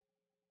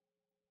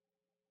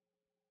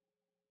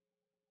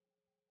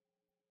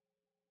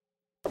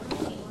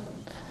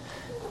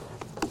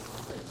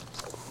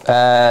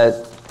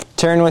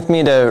Turn with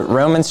me to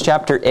Romans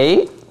chapter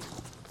 8.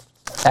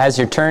 As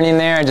you're turning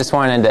there, I just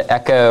wanted to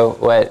echo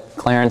what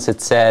Clarence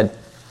had said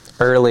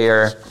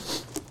earlier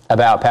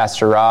about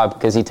Pastor Rob,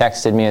 because he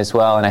texted me as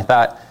well, and I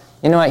thought,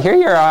 you know what, here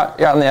you're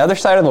on the other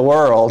side of the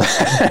world,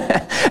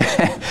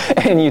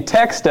 and you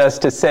text us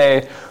to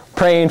say,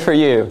 praying for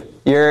you.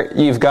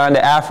 You've gone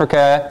to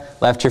Africa,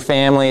 left your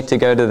family to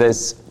go to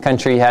this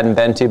country you hadn't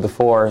been to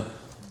before,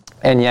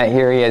 and yet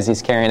here he is,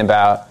 he's caring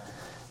about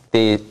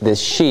the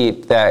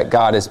sheep that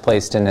God has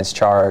placed in his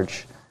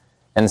charge.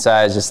 And so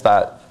I just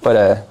thought, what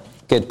a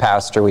good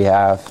pastor we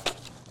have.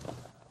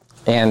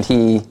 And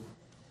he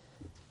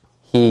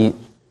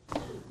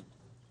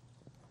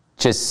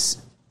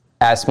just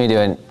asked me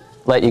to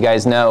let you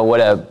guys know what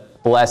a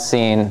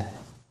blessing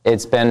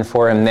it's been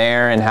for him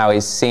there, and how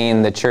he's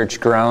seen the church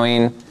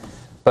growing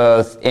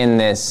both in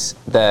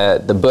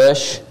the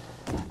bush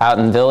out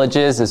in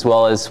villages as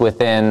well as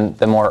within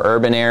the more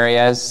urban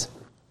areas,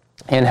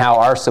 and how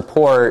our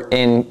support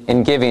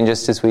in giving,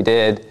 just as we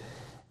did,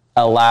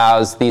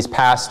 allows these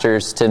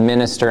pastors to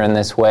minister in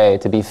this way,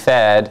 to be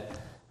fed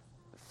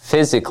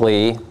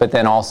physically, but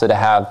then also to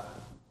have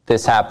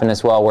this happen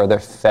as well where they're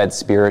fed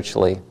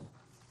spiritually.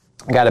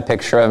 I got a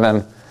picture of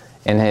him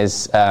in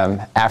his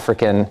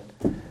African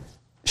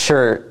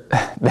shirt.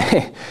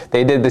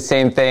 They did the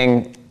same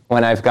thing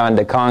when I've gone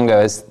to Congo.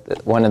 As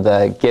one of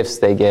the gifts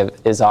they give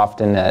is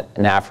often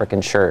an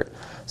African shirt.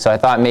 So I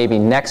thought maybe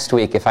next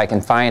week, if I can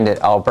find it,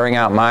 I'll bring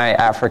out my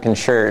African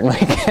shirt and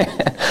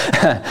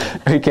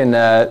we can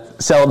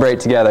celebrate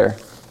together.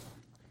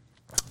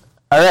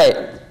 All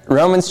right,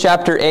 Romans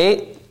chapter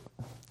 8.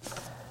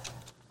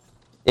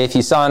 If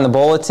you saw in the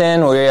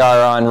bulletin, we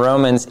are on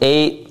Romans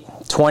 8,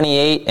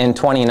 28 and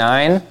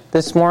 29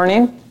 this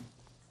morning.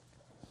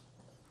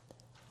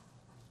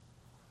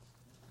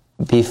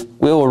 We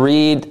will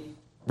read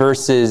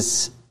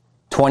verses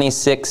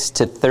 26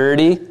 to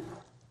 30.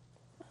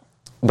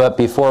 But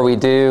before we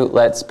do,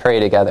 let's pray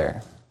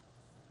together.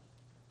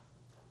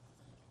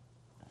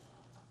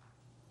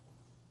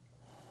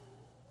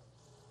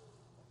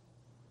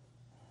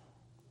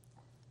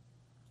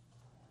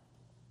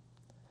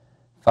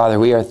 Father,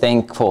 we are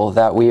thankful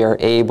that we are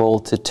able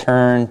to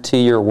turn to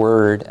your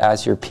word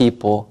as your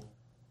people,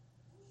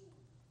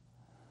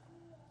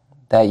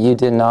 that you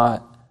did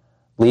not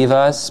leave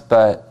us,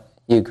 but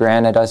you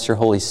granted us your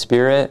Holy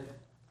Spirit,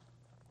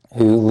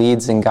 who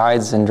leads and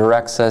guides and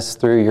directs us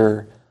through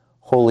your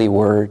holy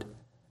word.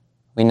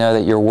 We know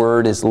that your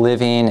word is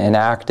living and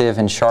active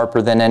and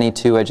sharper than any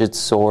two-edged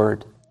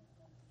sword,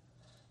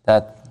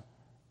 that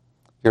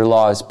your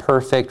law is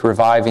perfect,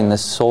 reviving the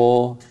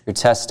soul. Your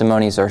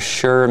testimonies are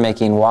sure,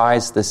 making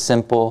wise the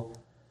simple.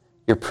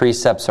 Your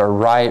precepts are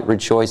right,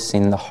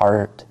 rejoicing the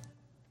heart.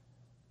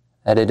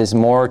 That it is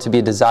more to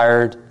be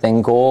desired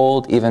than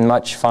gold, even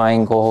much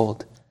fine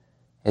gold.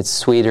 It's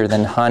sweeter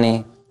than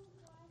honey,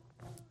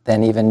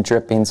 than even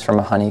drippings from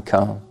a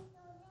honeycomb.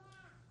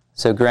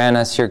 So grant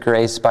us your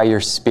grace by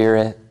your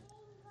Spirit.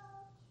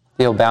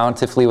 Deal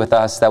bountifully with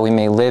us that we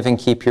may live and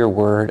keep your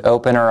word.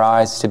 Open our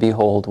eyes to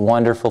behold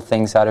wonderful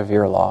things out of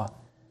your law.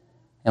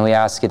 And we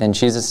ask it in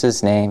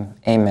Jesus' name.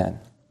 Amen.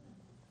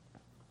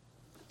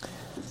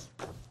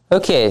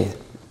 Okay.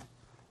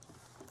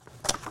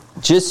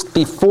 Just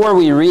before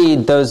we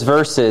read those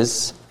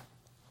verses,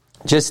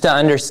 just to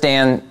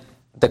understand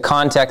the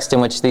context in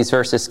which these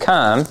verses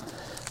come,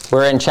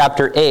 we're in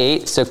chapter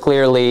 8, so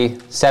clearly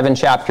 7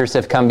 chapters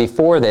have come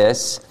before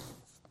this.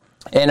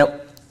 And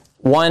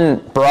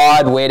one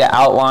broad way to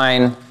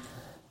outline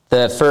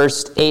the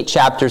first 8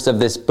 chapters of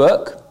this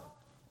book,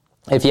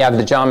 if you have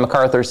the John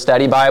MacArthur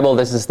Study Bible,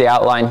 this is the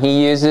outline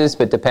he uses,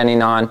 but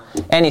depending on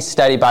any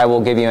study Bible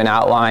will give you an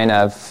outline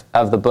of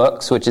the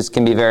books, which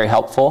can be very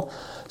helpful.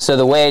 So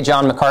the way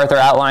John MacArthur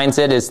outlines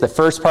it is the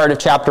first part of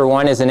chapter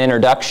 1 is an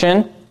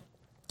introduction.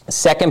 The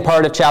second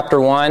part of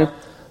chapter 1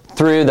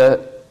 through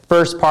the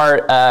first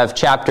part of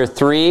chapter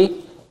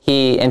 3,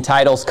 he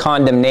entitles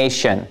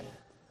condemnation.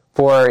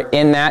 For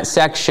in that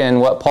section,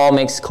 what Paul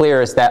makes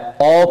clear is that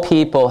all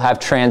people have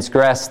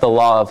transgressed the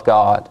law of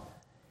God.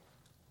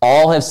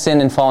 All have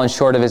sinned and fallen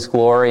short of his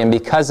glory, and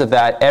because of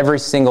that, every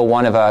single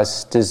one of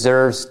us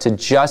deserves to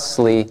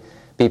justly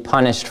be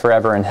punished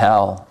forever in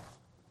hell.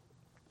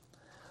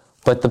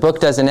 But the book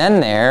doesn't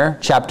end there.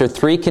 Chapter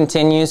 3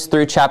 continues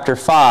through chapter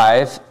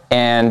 5,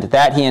 and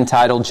that he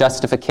entitled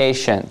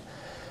Justification.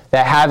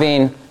 That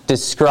having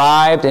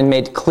described and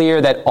made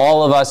clear that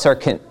all of us are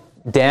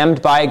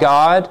condemned by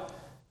God,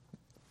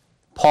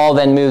 Paul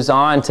then moves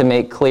on to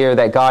make clear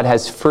that God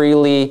has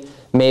freely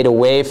made a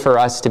way for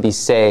us to be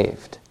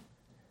saved.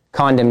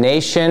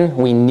 Condemnation,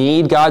 we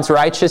need God's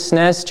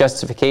righteousness.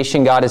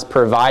 Justification, God has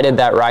provided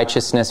that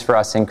righteousness for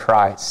us in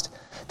Christ.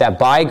 That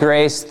by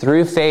grace,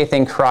 through faith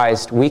in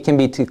Christ, we can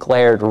be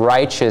declared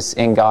righteous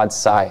in God's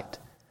sight.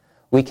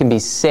 We can be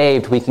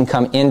saved. We can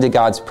come into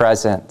God's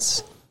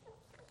presence.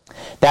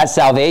 That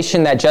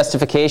salvation, that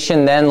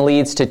justification then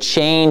leads to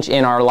change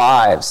in our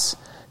lives.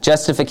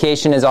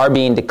 Justification is our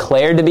being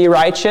declared to be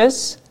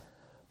righteous,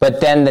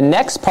 but then the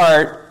next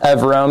part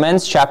of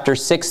Romans, chapter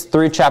 6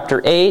 through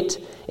chapter 8,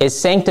 is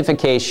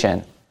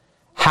sanctification.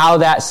 How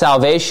that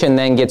salvation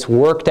then gets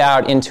worked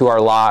out into our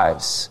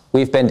lives.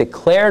 We've been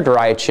declared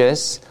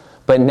righteous,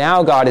 but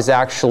now God is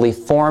actually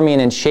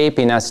forming and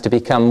shaping us to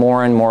become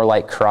more and more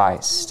like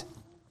Christ.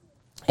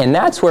 And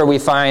that's where we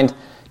find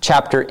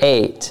chapter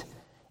 8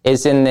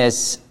 is in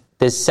this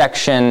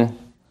section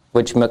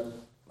which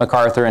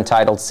MacArthur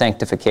entitled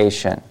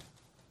Sanctification.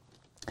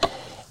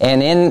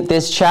 And in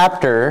this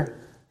chapter,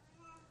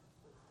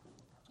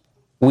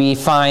 we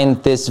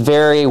find this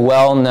very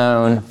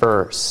well-known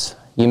verse.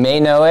 You may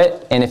know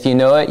it, and if you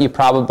know it, you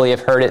probably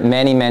have heard it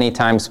many, many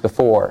times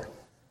before.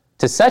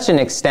 To such an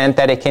extent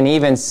that it can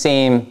even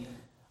seem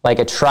like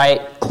a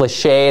trite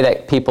cliche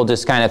that people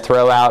just kind of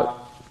throw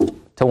out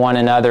to one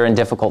another in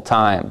difficult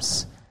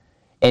times.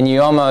 And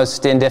you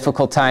almost, in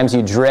difficult times,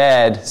 you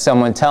dread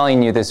someone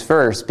telling you this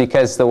verse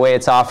because the way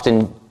it's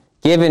often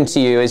given to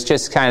you is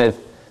just kind of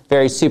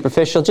very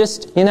superficial.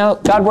 Just,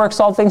 God works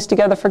all things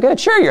together for good.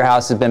 Sure, your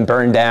house has been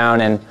burned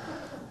down. And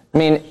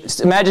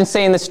imagine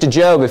saying this to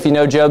Job. If you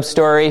know Job's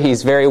story,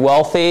 he's very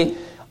wealthy.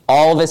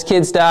 All of his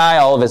kids die.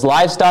 All of his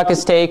livestock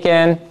is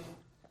taken.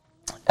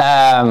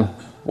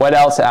 What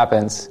else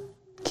happens?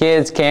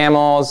 Kids,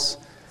 camels.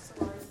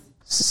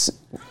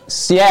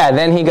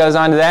 Then he goes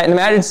on to that. And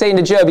imagine saying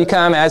to Job, you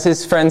come as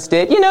his friends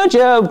did,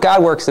 Job,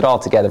 God works it all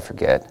together for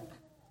good.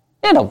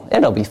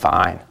 It'll be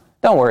fine.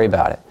 Don't worry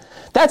about it.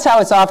 That's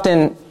how it's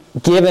often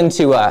given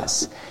to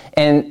us.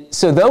 And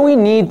so though we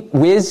need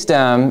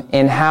wisdom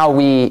in how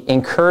we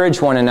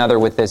encourage one another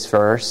with this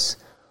verse,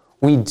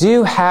 we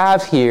do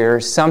have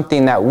here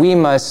something that we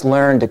must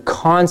learn to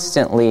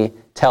constantly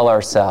tell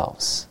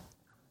ourselves.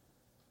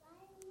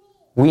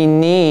 We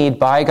need,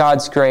 by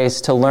God's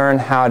grace, to learn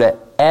how to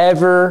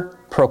ever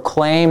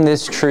proclaim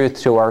this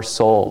truth to our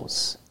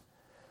souls.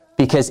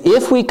 Because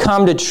if we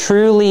come to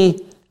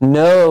truly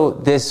know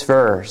this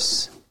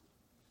verse,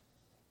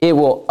 it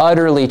will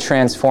utterly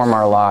transform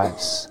our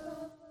lives.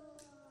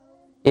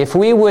 If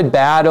we would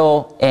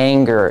battle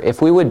anger,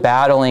 if we would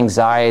battle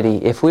anxiety,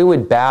 if we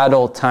would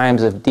battle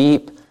times of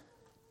deep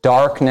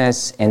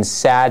darkness and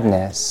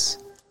sadness,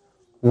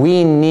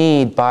 we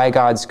need, by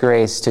God's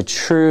grace, to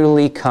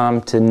truly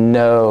come to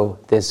know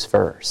this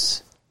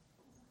verse.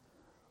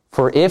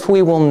 For if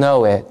we will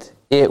know it,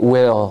 it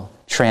will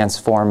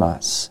transform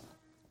us.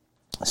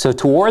 So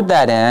toward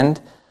that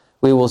end,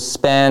 we will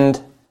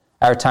spend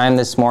our time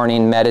this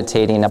morning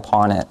meditating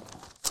upon it.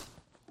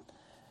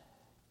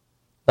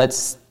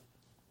 Let's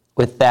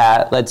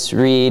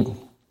read.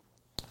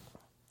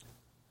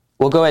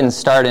 We'll go ahead and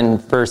start in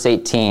verse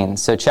 18.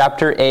 So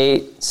chapter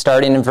 8,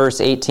 starting in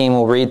verse 18,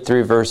 we'll read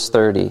through verse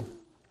 30.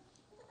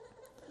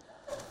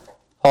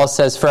 Paul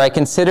says, "For I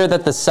consider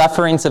that the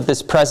sufferings of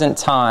this present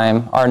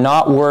time are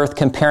not worth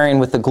comparing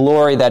with the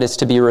glory that is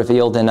to be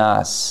revealed in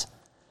us.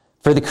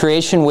 For the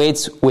creation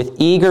waits with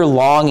eager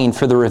longing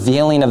for the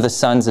revealing of the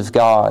sons of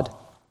God.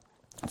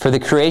 For the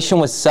creation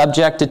was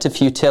subjected to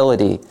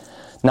futility,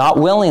 not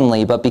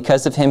willingly, but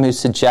because of him who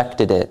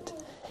subjected it,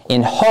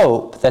 in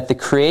hope that the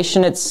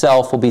creation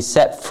itself will be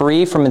set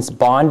free from its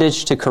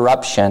bondage to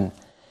corruption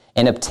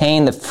and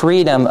obtain the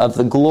freedom of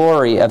the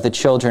glory of the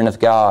children of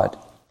God.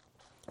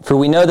 For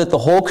we know that the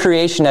whole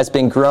creation has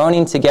been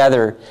groaning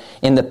together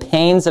in the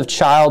pains of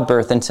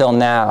childbirth until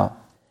now.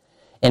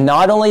 And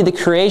not only the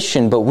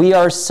creation, but we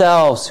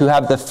ourselves who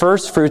have the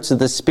first fruits of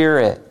the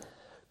Spirit,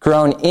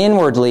 groan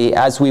inwardly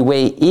as we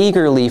wait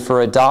eagerly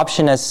for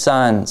adoption as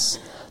sons,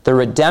 the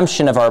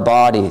redemption of our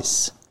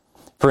bodies.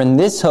 For in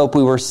this hope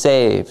we were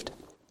saved.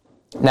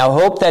 Now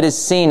hope that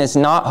is seen is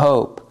not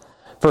hope,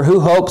 for who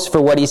hopes for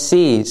what he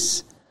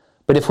sees?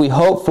 But if we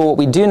hope for what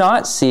we do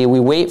not see, we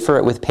wait for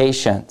it with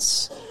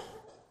patience.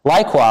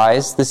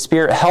 Likewise, the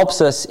Spirit helps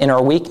us in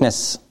our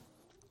weakness.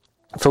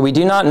 For we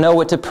do not know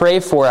what to pray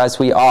for as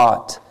we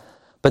ought,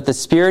 but the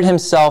Spirit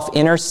himself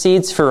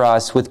intercedes for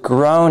us with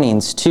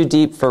groanings too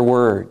deep for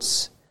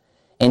words.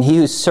 And he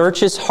who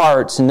searches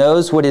hearts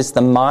knows what is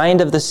the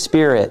mind of the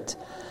Spirit,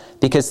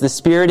 because the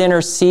Spirit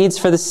intercedes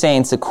for the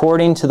saints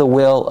according to the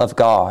will of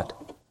God.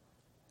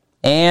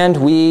 And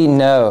we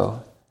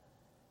know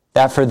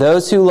that for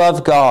those who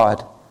love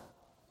God,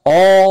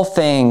 all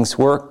things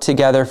work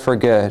together for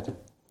good,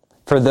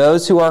 for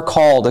those who are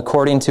called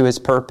according to his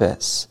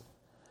purpose.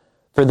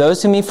 For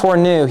those whom he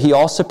foreknew, he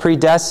also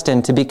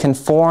predestined to be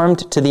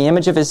conformed to the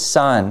image of his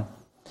Son,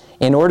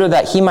 in order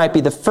that he might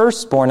be the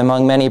firstborn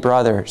among many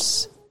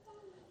brothers.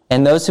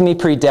 And those whom he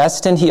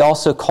predestined, he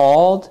also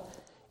called.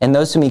 And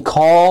those whom he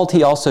called,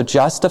 he also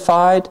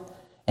justified.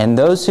 And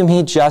those whom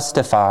he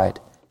justified,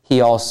 he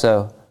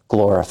also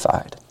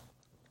glorified."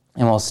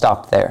 And we'll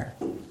stop there.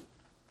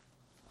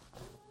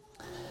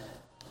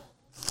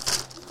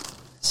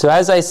 So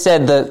as I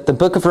said, the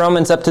book of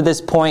Romans up to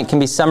this point can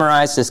be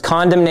summarized as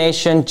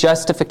condemnation,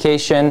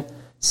 justification,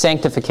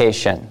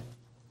 sanctification.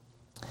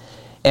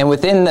 And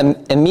within the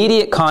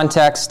immediate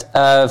context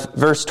of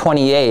verse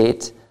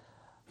 28,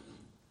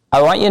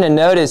 I want you to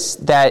notice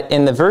that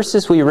in the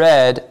verses we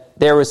read,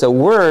 there was a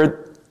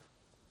word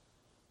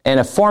and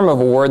a form of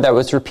a word that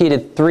was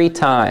repeated 3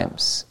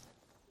 times.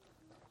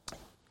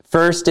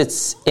 First,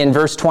 it's in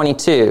verse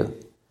 22.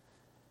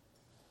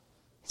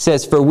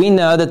 says, "For we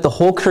know that the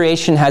whole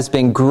creation has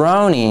been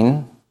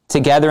groaning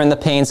together in the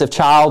pains of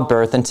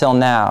childbirth until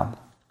now."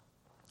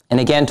 And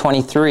again,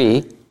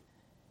 23,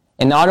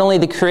 "And not only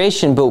the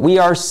creation, but we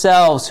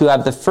ourselves who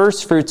have the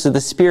first fruits of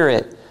the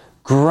Spirit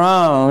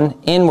groan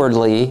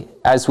inwardly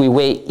as we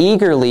wait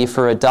eagerly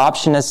for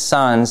adoption as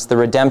sons, the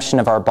redemption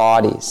of our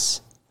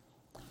bodies."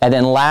 And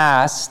then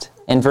last,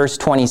 in verse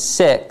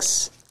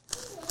 26,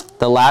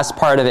 the last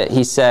part of it,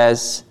 he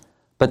says,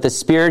 "But the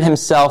Spirit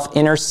himself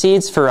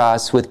intercedes for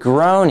us with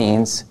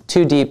groanings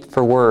too deep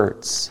for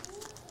words."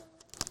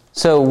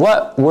 So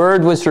what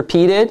word was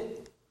repeated?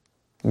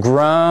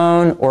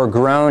 Groan or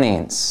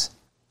groanings.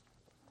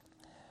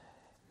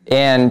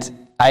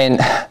 And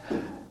I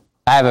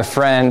have a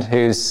friend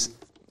who's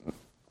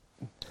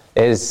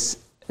is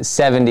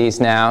 70s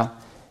now,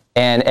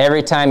 and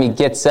every time he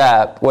gets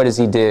up, what does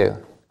he do?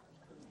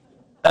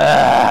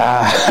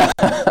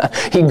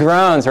 He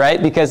groans,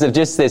 right? Because of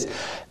just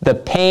the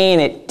pain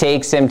it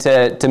takes him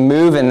to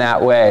move in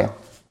that way.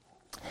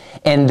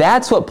 And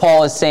that's what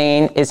Paul is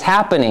saying is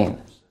happening.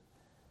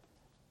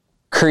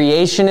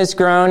 Creation is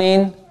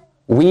groaning,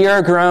 we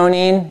are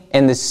groaning,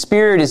 and the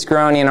Spirit is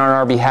groaning on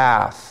our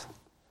behalf.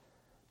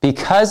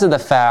 Because of the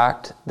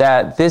fact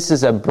that this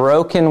is a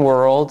broken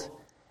world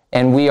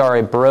and we are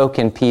a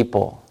broken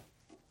people.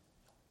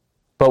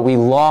 But we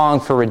long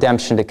for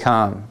redemption to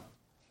come.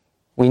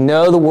 We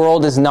know the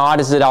world is not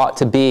as it ought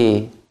to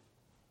be.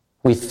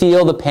 We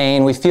feel the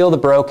pain, we feel the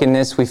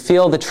brokenness, we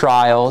feel the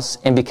trials,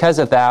 and because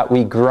of that,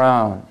 we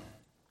groan.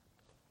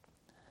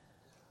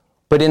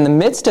 But in the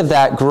midst of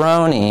that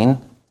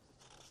groaning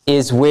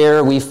is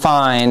where we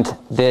find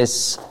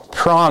this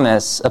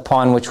promise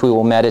upon which we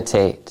will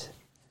meditate.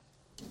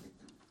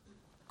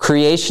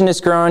 Creation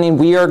is groaning,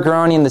 we are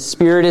groaning, the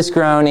Spirit is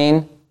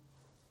groaning,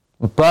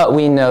 but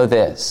we know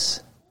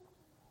this.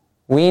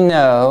 We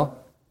know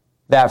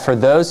that for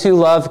those who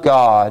love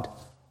God,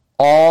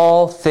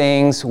 all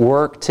things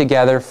work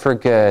together for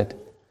good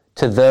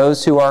to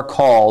those who are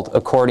called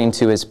according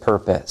to his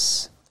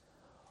purpose.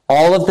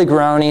 All of the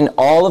groaning,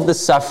 all of the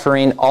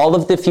suffering, all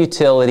of the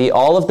futility,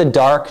 all of the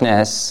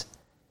darkness,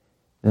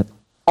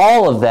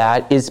 all of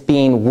that is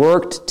being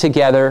worked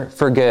together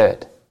for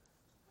good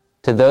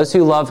to those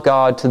who love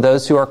God, to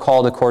those who are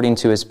called according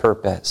to his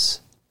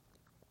purpose.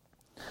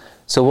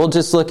 So we'll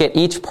just look at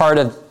each part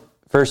of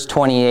verse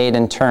 28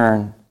 in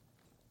turn.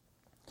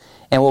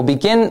 And we'll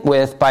begin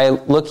by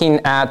looking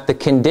at the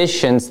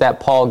conditions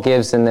that Paul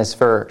gives in this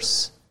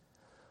verse.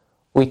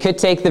 We could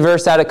take the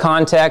verse out of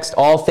context,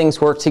 all things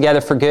work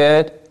together for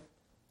good,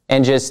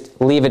 and just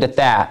leave it at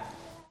that.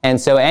 And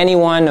so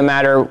anyone, no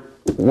matter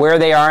where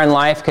they are in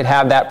life, could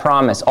have that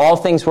promise. All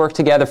things work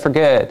together for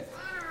good.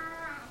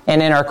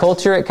 And in our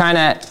culture, it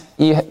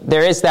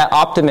there is that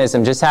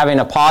optimism, just having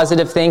a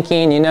positive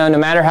thinking, no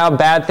matter how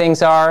bad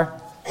things are,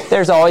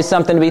 there's always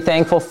something to be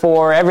thankful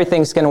for.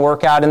 Everything's going to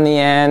work out in the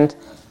end.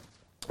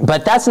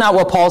 But that's not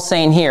what Paul's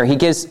saying here. He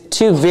gives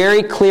two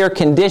very clear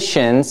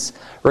conditions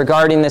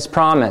regarding this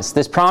promise.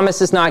 This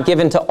promise is not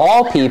given to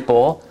all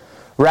people,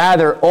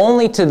 rather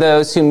only to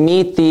those who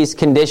meet these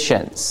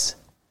conditions.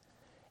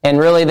 And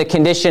really the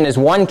condition is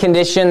one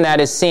condition that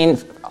is seen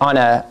on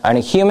a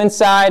human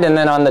side and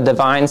then on the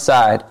divine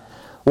side.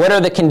 What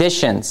are the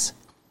conditions?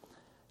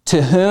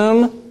 To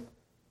whom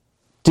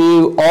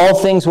do all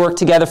things work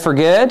together for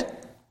good?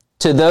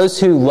 To those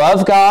who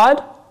love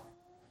God,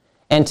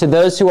 and to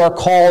those who are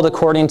called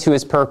according to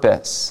his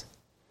purpose.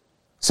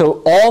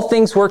 So all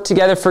things work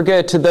together for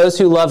good to those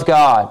who love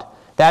God.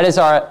 That is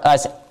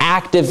us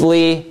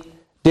actively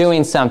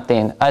doing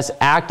something, us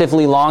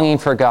actively longing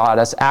for God,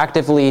 us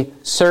actively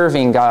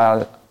serving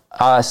God,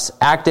 us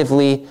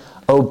actively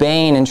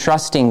obeying and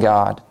trusting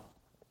God.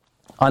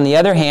 On the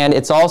other hand,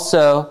 it's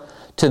also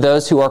to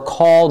those who are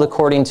called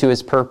according to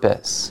his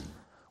purpose,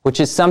 which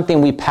is something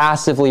we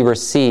passively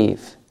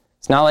receive.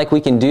 It's not like we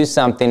can do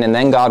something and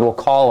then God will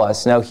call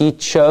us. No, he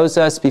chose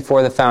us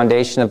before the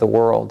foundation of the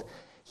world.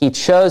 He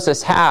chose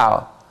us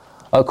how?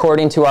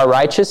 According to our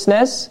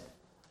righteousness?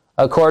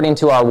 According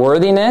to our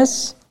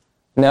worthiness?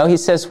 No, he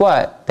says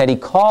what? That he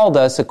called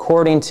us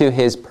according to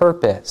his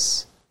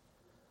purpose.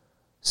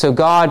 So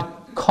God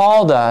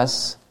called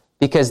us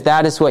because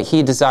that is what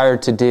he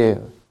desired to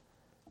do.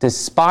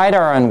 Despite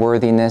our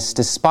unworthiness,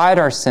 despite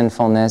our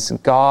sinfulness,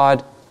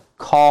 God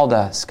called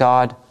us.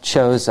 God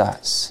chose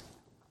us.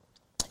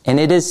 And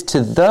it is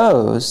to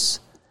those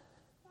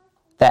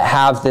that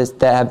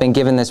have been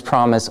given this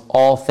promise,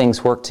 all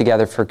things work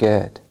together for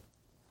good.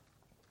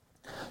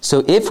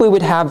 So if we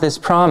would have this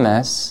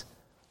promise,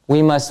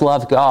 we must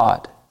love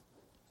God.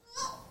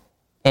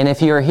 And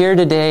if you are here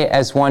today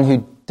as one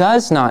who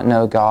does not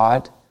know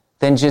God,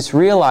 then just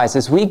realize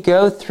as we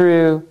go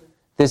through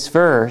this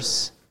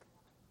verse,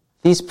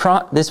 this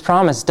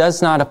promise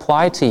does not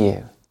apply to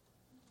you.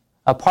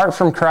 Apart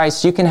from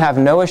Christ, you can have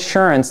no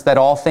assurance that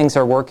all things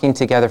are working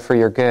together for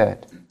your good.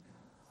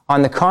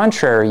 On the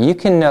contrary, you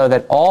can know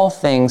that all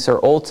things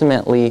are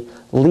ultimately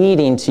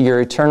leading to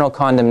your eternal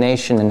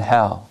condemnation in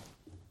hell.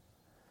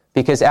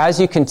 Because as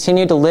you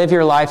continue to live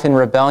your life in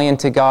rebellion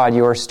to God,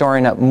 you are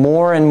storing up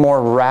more and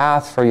more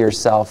wrath for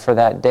yourself for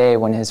that day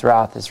when his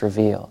wrath is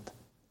revealed.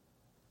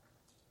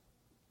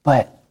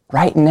 But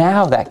right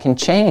now, that can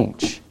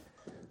change.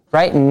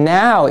 Right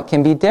now, it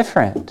can be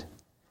different.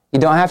 You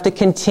don't have to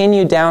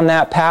continue down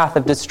that path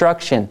of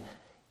destruction.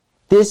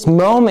 This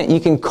moment, you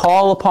can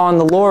call upon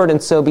the Lord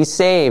and so be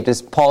saved,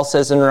 as Paul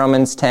says in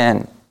Romans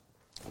 10.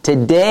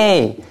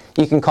 Today,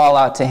 you can call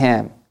out to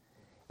him.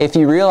 If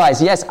you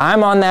realize, yes,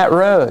 I'm on that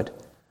road,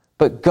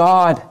 but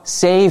God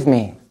save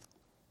me.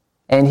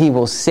 And he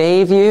will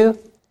save you,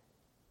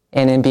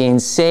 and in being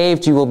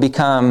saved, you will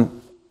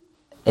become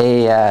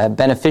a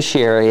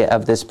beneficiary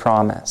of this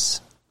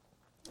promise.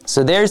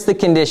 So there's the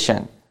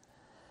condition.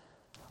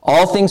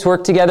 All things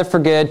work together for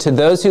good to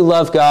those who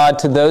love God,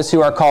 to those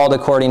who are called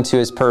according to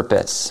his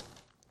purpose.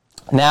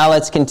 Now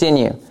let's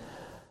continue.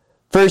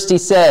 First he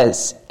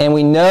says, and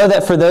we know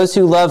that for those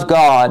who love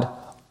God,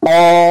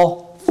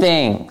 all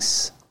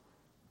things.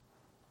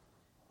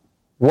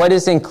 What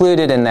is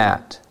included in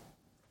that?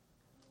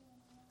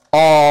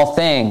 All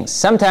things.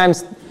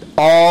 Sometimes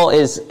all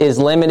is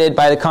limited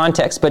by the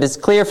context, but it's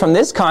clear from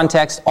this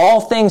context,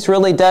 all things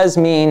really does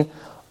mean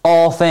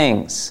all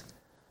things.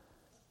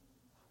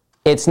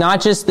 It's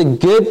not just the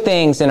good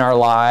things in our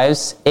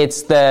lives,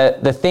 it's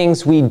the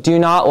things we do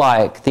not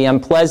like, the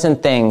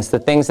unpleasant things, the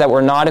things that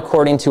were not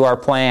according to our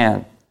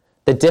plan,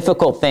 the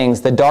difficult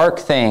things, the dark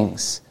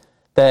things,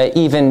 the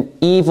even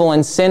evil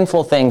and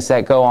sinful things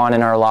that go on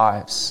in our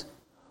lives.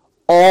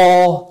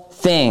 All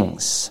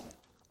things.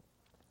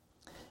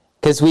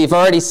 Because we've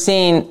already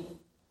seen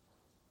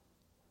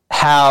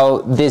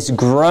how this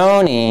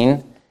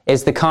groaning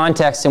is the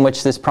context in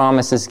which this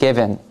promise is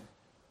given.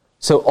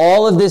 So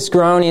all of this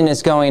groaning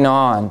is going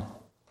on.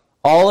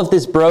 All of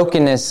this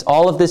brokenness,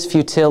 all of this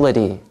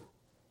futility.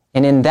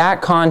 And in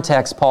that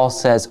context, Paul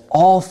says,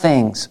 all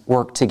things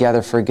work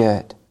together for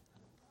good.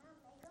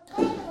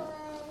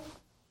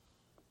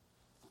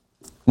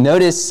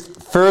 Notice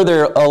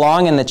further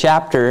along in the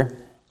chapter,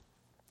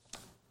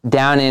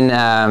 down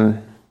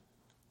in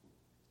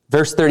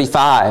verse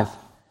 35,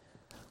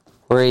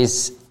 where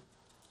he's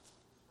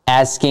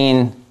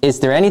asking, is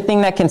there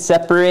anything that can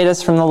separate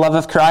us from the love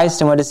of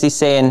Christ? And what does he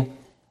say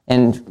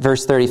in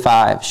verse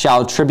 35?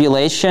 Shall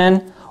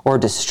tribulation or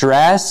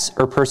distress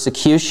or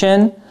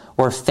persecution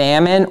or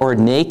famine or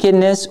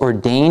nakedness or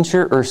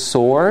danger or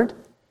sword?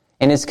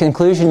 And his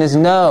conclusion is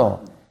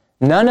no,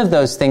 none of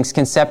those things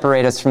can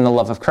separate us from the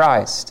love of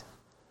Christ.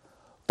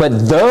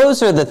 But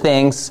those are the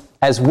things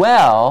as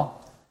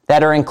well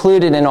that are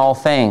included in all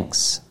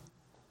things.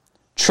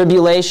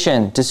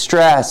 Tribulation,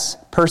 distress,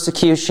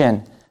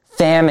 persecution,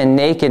 famine,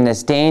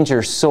 nakedness,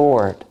 danger,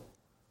 sword.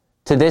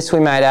 To this we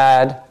might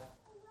add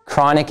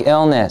chronic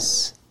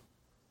illness,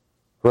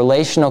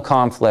 relational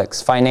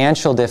conflicts,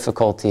 financial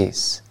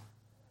difficulties,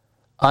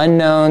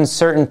 unknown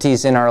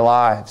certainties in our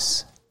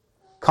lives,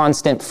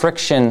 constant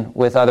friction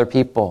with other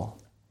people.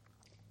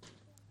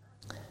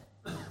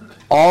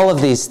 All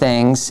of these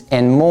things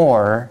and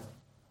more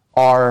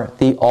are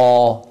the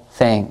all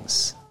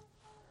things.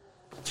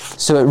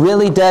 So it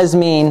really does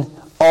mean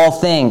all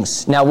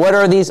things. Now, what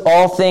are these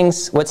all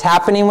things? What's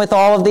happening with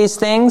all of these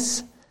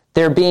things?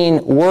 They're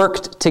being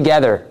worked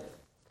together.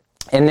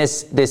 In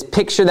this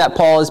picture that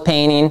Paul is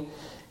painting,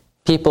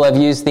 people have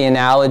used the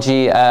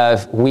analogy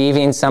of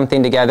weaving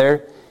something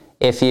together.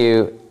 If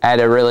you had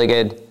a really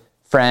good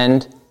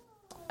friend,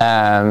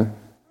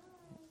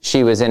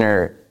 she was in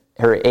her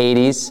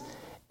 80s,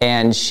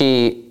 and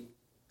she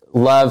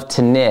loved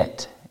to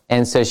knit.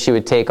 And so she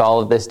would take all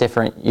of this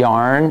different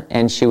yarn,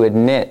 and she would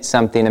knit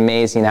something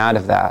amazing out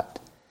of that.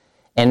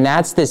 And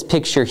that's this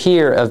picture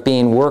here of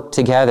being worked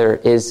together,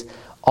 is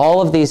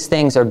all of these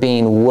things are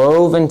being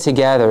woven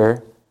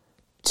together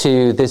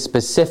to this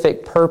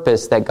specific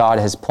purpose that God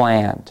has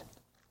planned.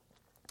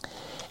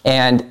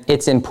 And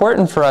it's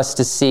important for us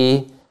to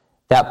see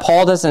that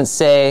Paul doesn't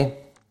say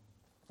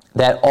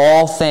that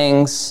all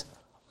things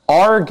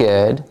are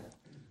good,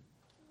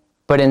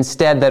 but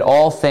instead that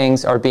all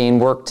things are being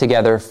worked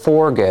together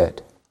for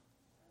good.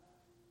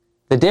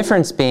 The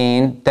difference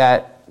being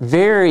that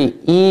very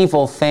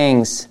evil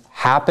things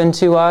happen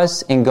to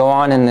us and go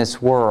on in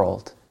this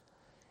world.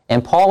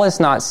 And Paul is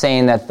not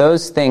saying that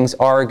those things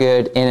are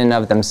good in and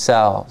of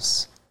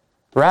themselves.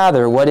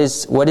 Rather, what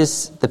is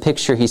the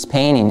picture he's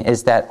painting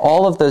is that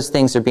all of those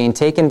things are being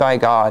taken by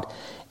God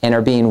and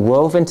are being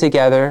woven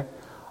together,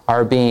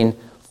 are being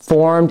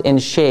formed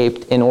and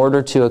shaped in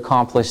order to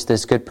accomplish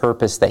this good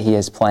purpose that he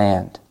has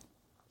planned.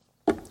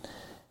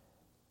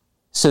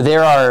 So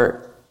there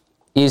are,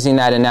 using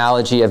that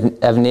analogy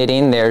of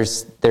knitting,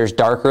 there's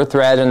darker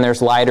thread and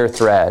there's lighter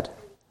thread.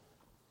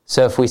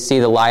 So if we see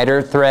the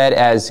lighter thread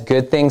as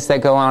good things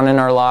that go on in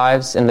our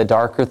lives and the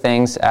darker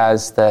things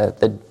as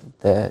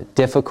the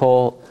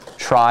difficult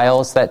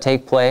trials that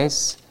take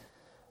place,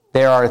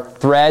 there are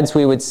threads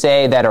we would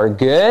say that are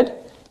good,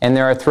 and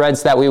there are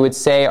threads that we would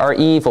say are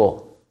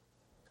evil.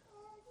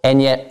 And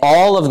yet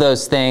all of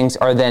those things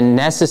are then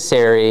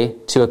necessary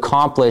to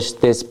accomplish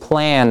this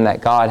plan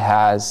that God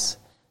has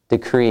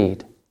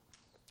decreed.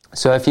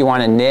 So if you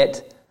want to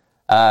knit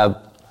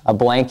a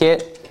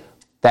blanket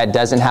that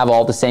doesn't have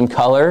all the same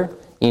color,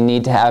 you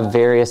need to have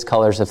various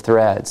colors of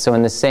thread. So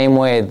in the same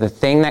way, the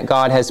thing that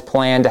God has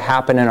planned to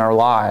happen in our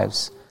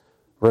lives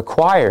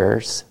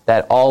requires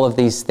that all of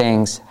these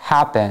things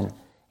happen,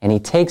 and he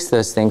takes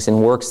those things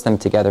and works them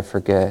together for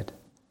good.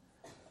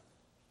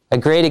 A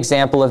great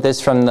example of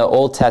this from the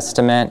Old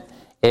Testament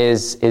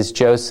is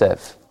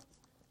Joseph.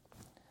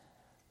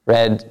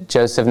 Read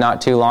Joseph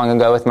not too long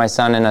ago with my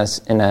son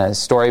in a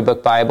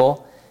storybook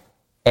Bible,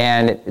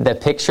 and the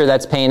picture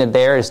that's painted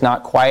there is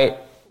not quite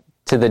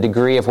to the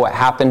degree of what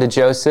happened to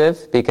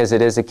Joseph, because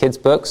it is a kid's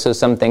book, so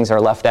some things are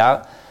left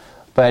out.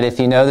 But if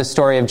you know the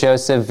story of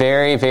Joseph,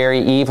 very, very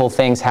evil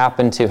things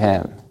happened to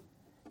him.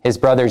 His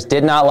brothers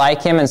did not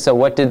like him, and so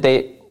what did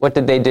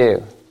they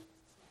do?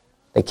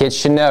 The kids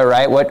should know,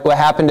 right? What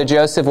happened to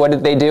Joseph? What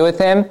did they do with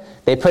him?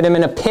 They put him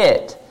in a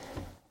pit.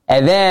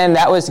 And then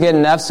that was good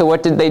enough, so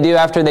what did they do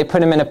after they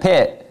put him in a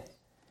pit?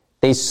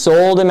 They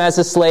sold him as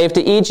a slave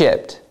to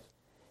Egypt.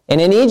 And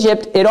in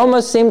Egypt, it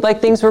almost seemed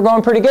like things were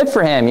going pretty good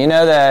for him. You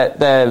know,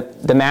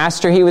 the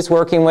master he was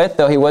working with,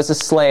 though he was a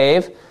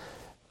slave,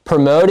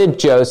 promoted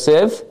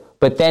Joseph,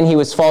 but then he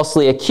was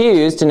falsely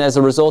accused, and as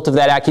a result of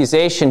that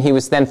accusation, he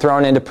was then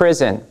thrown into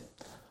prison.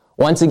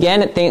 Once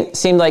again, it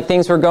seemed like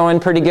things were going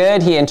pretty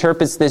good. He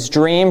interprets this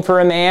dream for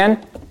a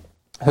man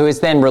who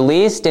is then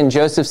released, and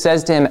Joseph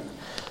says to him,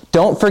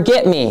 "Don't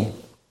forget me.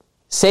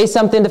 Say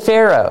something to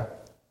Pharaoh."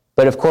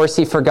 But of course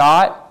he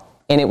forgot,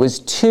 and it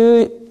was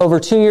over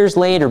 2 years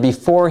later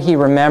before he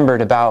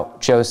remembered about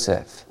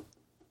Joseph.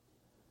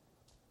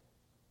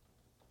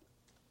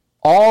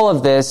 All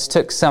of this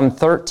took some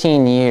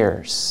 13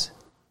 years.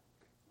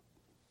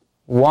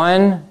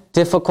 One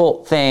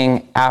difficult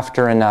thing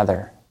after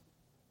another.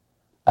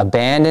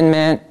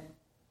 Abandonment,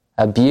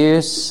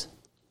 abuse,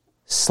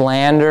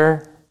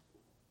 slander,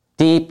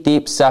 deep,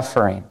 deep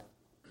suffering.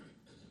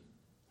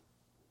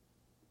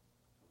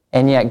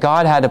 And yet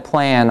God had a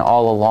plan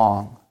all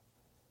along.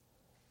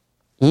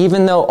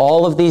 Even though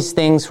all of these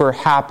things were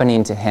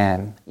happening to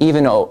him,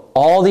 even though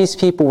all these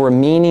people were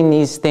meaning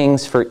these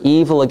things for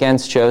evil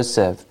against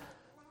Joseph,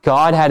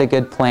 God had a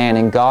good plan,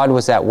 and God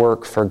was at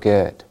work for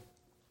good.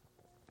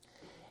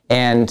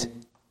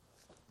 And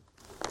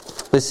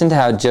listen to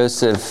how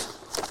Joseph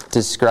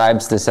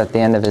describes this at the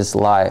end of his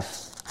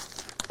life.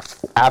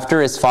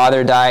 After his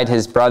father died,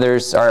 his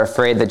brothers are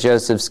afraid that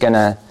Joseph's going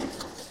to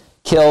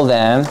kill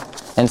them,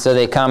 and so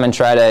they come and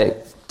try to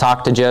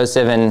talk to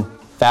Joseph and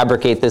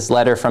fabricate this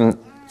letter from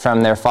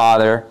their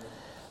father.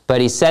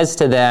 But he says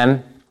to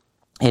them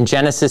in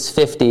Genesis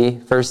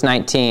 50, verse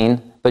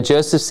 19, "But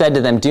Joseph said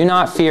to them, 'Do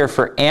not fear,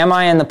 for am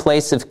I in the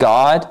place of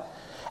God?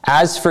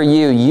 As for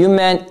you, you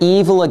meant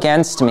evil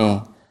against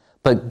me,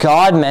 but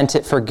God meant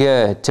it for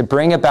good, to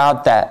bring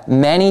about that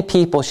many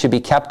people should be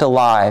kept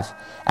alive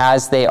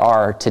as they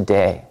are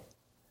today.'"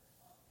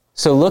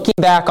 So looking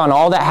back on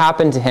all that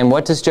happened to him,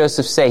 what does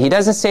Joseph say? He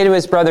doesn't say to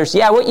his brothers,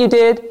 "Yeah, what you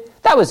did,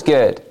 that was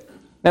good."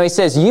 No, he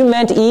says, "You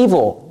meant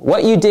evil.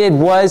 What you did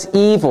was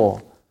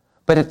evil.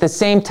 But at the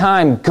same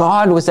time,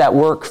 God was at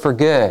work for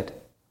good."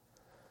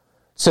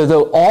 So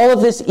though all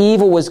of this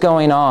evil was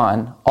going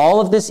on, all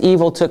of this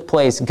evil took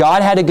place,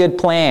 God had a good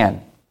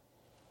plan.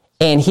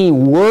 And he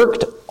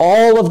worked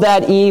all of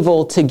that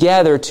evil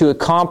together to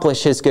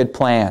accomplish his good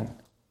plan.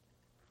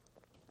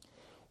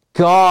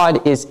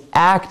 God is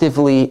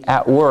actively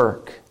at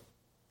work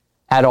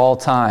at all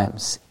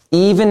times.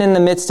 Even in the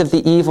midst of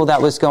the evil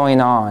that was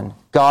going on,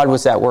 God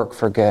was at work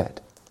for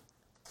good.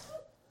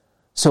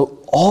 So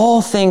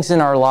all things in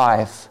our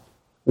life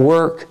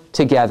work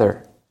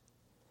together.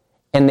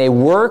 And they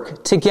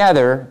work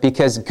together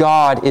because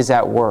God is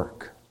at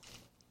work.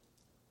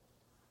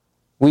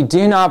 We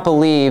do not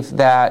believe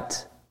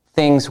that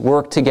things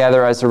work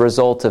together as a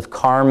result of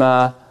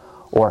karma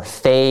or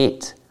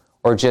fate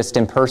or just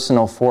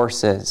impersonal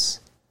forces.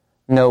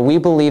 No, we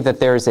believe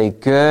that there is a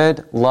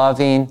good,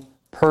 loving,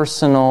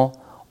 personal,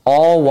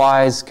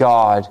 all-wise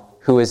God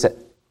who is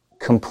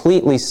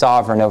completely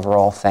sovereign over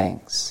all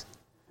things.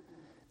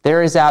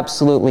 There is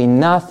absolutely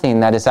nothing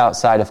that is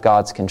outside of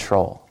God's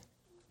control.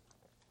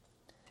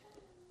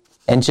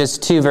 And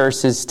just two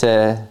verses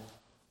that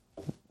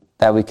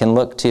we can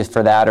look to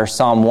for that are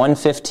Psalm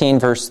 115,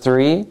 verse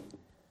 3,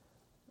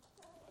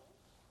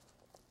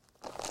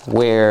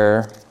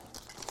 where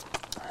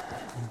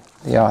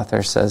the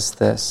author says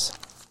this.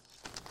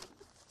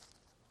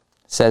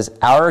 It says,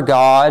 "Our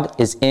God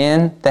is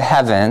in the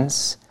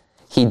heavens.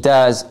 He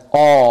does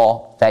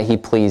all that he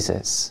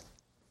pleases."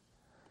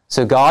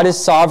 So God is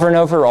sovereign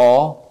over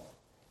all,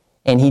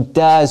 and he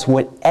does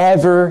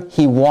whatever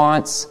he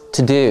wants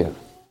to do.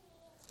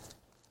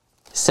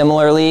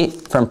 Similarly,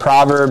 from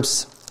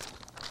Proverbs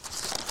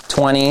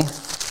 20,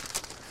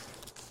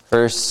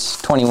 verse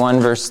 21,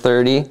 verse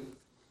 30,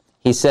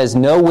 he says,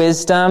 "No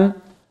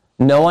wisdom,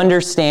 no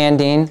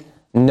understanding,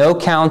 no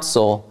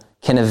counsel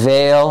can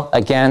avail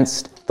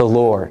against the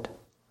Lord."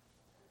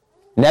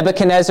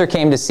 Nebuchadnezzar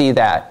came to see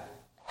that.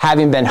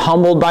 Having been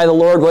humbled by the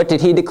Lord, what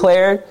did he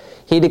declare?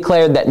 He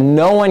declared that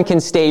no one can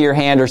stay your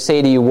hand or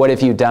say to you, "What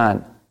have you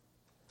done?"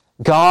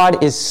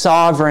 God is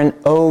sovereign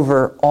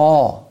over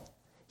all.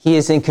 He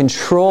is in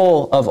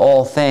control of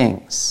all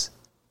things.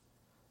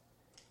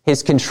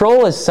 His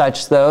control is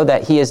such, though,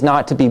 that he is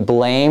not to be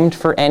blamed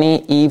for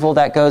any evil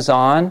that goes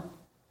on,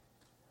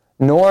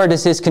 nor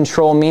does his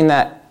control mean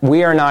that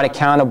we are not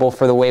accountable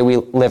for the way we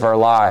live our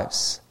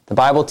lives. The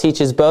Bible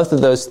teaches both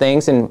of those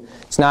things, and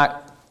it's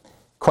not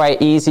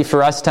quite easy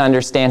for us to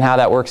understand how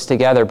that works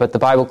together, but the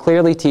Bible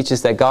clearly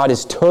teaches that God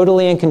is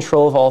totally in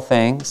control of all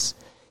things.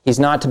 He's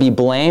not to be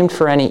blamed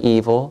for any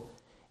evil,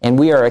 and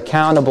we are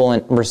accountable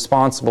and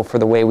responsible for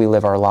the way we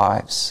live our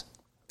lives.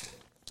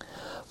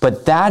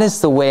 But that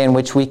is the way in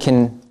which we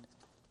can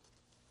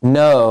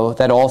know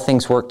that all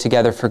things work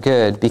together for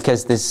good,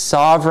 because this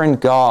sovereign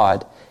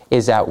God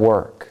is at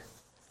work.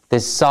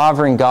 This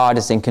sovereign God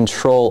is in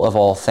control of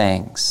all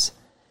things.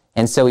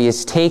 And so he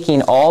is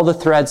taking all the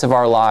threads of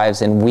our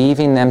lives and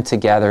weaving them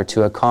together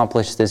to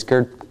accomplish this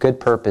good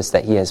purpose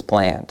that he has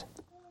planned.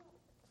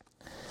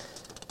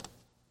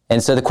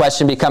 And so the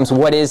question becomes,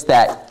 what is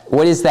that?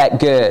 What is that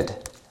good?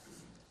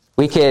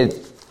 We could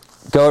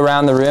go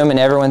around the room and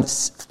everyone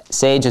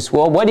say just,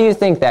 well, what do you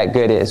think that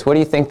good is? What do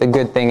you think the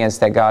good thing is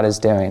that God is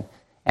doing?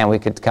 And we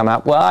could come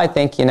up, well, I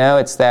think,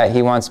 it's that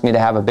he wants me to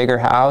have a bigger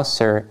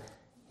house, or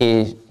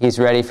he's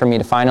ready for me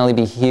to finally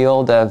be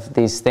healed of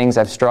these things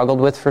I've struggled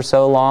with for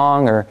so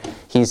long, or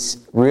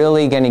he's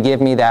really going to give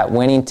me that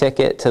winning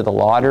ticket to the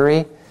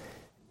lottery.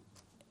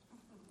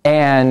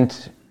 And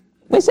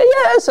we say,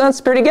 yeah, that sounds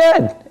pretty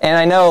good. And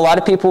I know a lot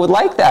of people would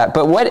like that.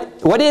 But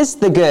what is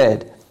the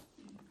good?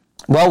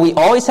 Well, we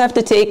always have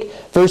to take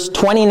verse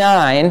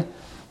 29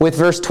 with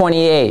verse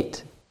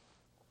 28.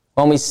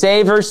 When we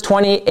say verse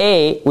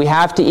 28, we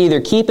have to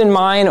either keep in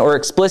mind or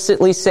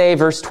explicitly say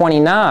verse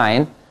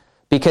 29,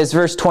 because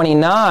verse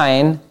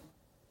 29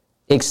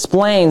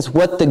 explains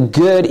what the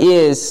good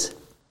is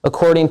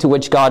according to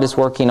which God is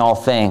working all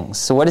things.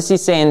 So what does he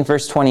say in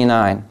verse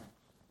 29?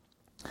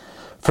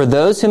 For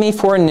those whom he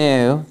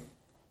foreknew,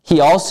 he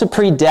also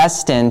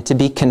predestined to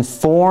be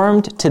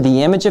conformed to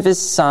the image of his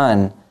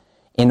Son,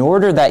 in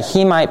order that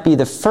he might be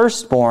the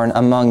firstborn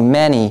among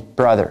many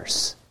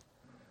brothers.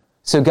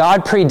 So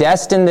God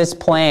predestined this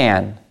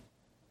plan.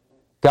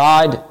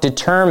 God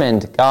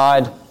determined,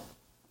 God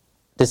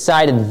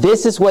decided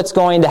this is what's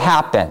going to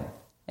happen.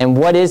 And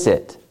what is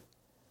it?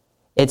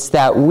 It's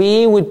that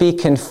we would be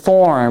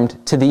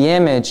conformed to the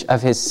image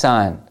of his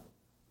Son.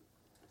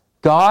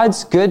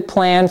 God's good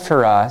plan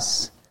for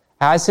us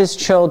as his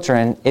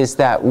children is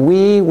that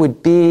we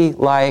would be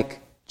like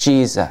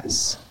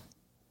Jesus.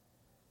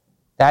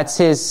 That's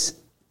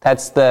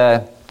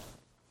the,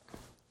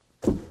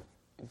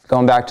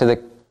 going back to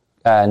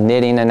the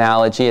knitting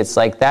analogy, it's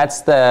like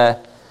that's the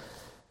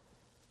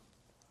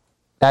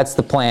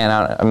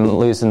plan. I'm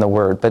losing the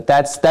word, but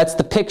that's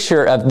the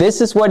picture of this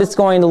is what it's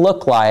going to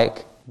look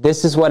like.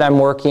 This is what I'm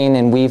working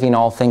and weaving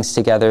all things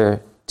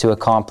together to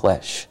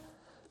accomplish.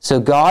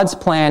 So God's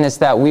plan is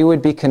that we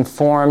would be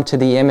conformed to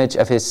the image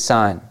of his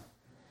Son.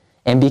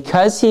 And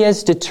because he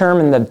has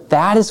determined that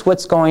that is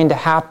what's going to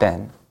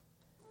happen,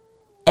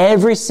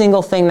 every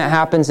single thing that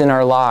happens in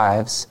our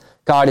lives,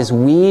 God is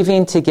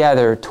weaving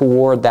together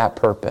toward that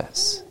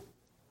purpose.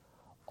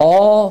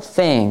 All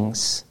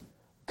things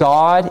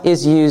God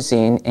is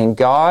using and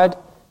God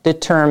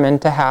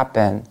determined to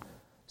happen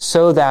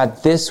so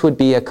that this would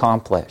be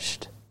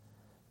accomplished.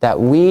 That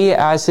we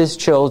as his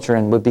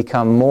children would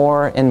become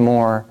more and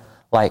more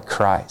like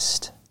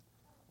Christ.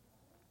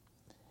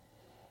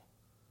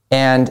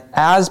 And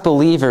as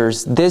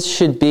believers, this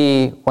should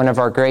be one of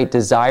our great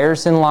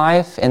desires in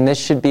life, and this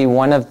should be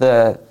one of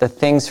the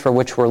things for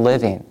which we're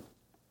living.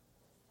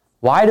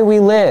 Why do we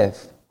live?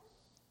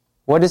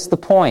 What is the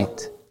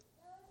point?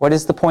 What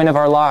is the point of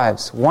our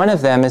lives? One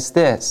of them is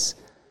this,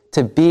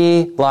 to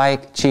be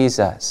like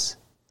Jesus.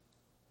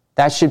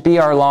 That should be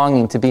our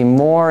longing, to be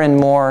more and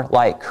more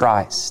like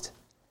Christ.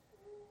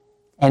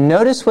 And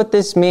notice what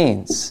this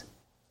means.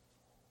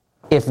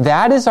 If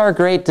that is our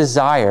great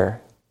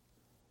desire,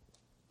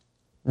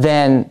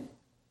 then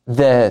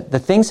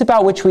the things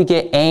about which we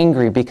get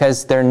angry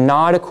because they're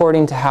not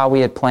according to how we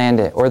had planned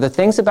it, or the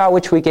things about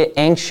which we get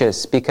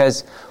anxious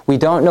because we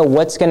don't know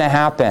what's going to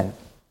happen,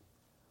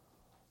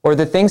 or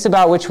the things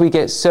about which we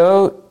get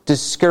so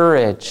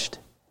discouraged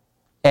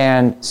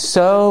and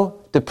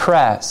so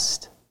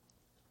depressed,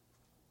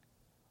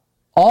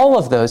 all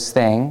of those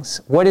things,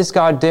 what is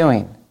God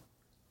doing?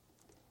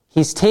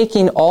 He's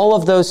taking all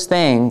of those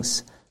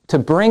things to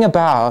bring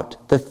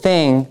about the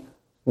thing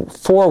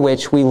for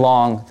which we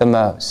long the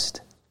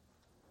most.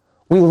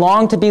 We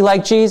long to be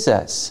like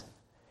Jesus.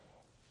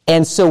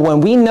 And so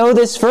when we know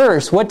this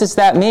verse, what does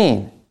that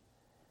mean?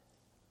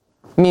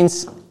 It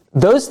means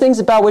those things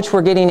about which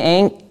we're getting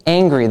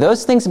angry,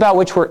 those things about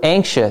which we're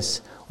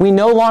anxious, we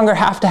no longer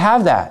have to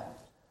have that.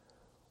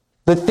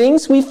 The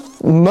things we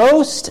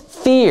most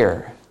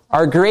fear,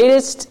 our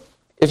greatest,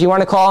 if you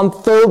want to call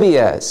them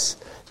phobias.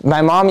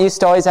 My mom used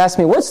to always ask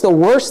me, what's the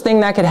worst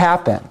thing that could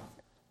happen?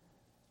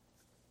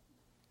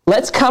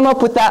 Let's come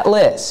up with that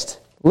list.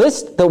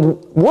 List the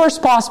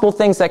worst possible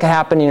things that could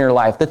happen in your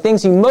life, the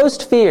things you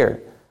most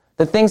fear.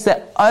 the things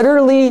that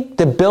utterly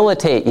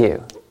debilitate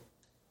you.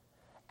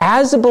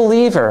 As a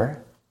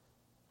believer,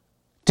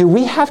 do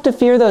we have to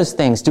fear those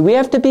things? Do we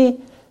have to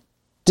be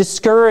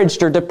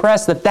discouraged or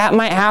depressed that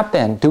might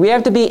happen? Do we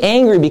have to be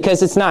angry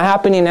because it's not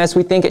happening as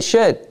we think it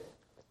should?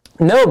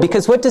 No,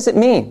 because what does it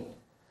mean?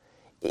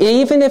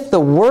 Even if the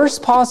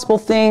worst possible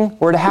thing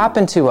were to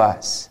happen to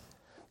us,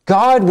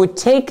 God would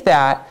take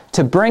that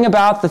to bring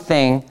about the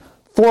thing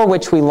for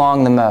which we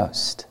long the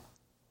most.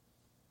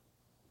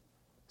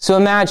 So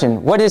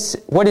imagine, what is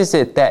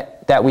it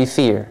that we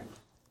fear?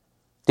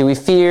 Do we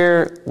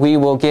fear we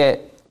will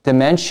get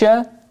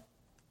dementia?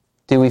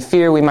 Do we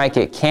fear we might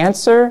get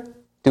cancer?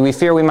 Do we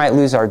fear we might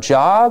lose our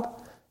job?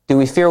 Do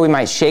we fear we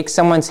might shake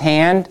someone's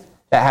hand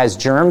that has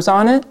germs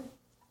on it?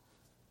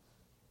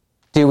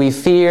 Do we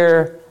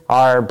fear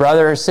our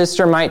brother or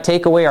sister might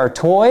take away our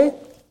toy?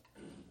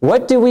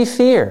 What do we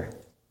fear?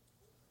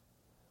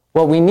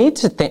 What we need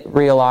to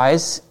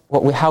realize,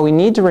 how we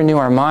need to renew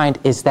our mind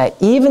is that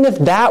even if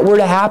that were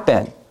to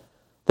happen,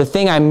 the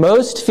thing I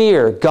most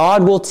fear,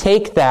 God will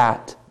take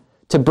that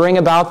to bring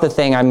about the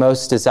thing I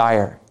most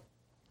desire.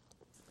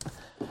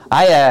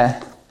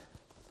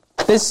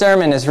 This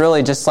sermon is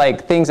really just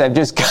like things I've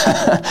just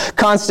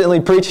constantly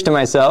preached to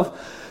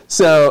myself.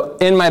 So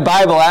in my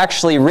Bible, I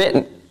actually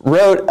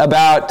wrote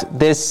about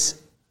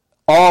this,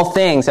 all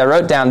things. I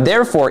wrote down,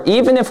 therefore,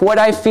 even if what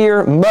I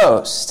fear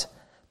most,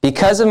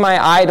 because of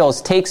my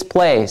idols, takes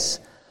place,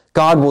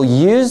 God will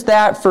use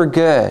that for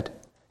good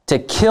to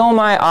kill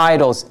my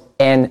idols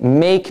and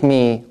make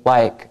me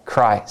like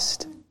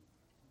Christ.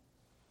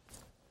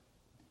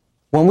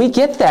 When we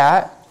get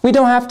that, we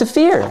don't have to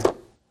fear.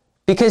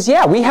 Because,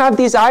 we have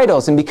these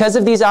idols, and because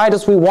of these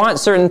idols, we want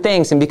certain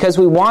things, and because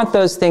we want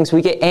those things,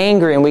 we get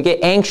angry and we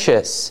get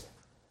anxious.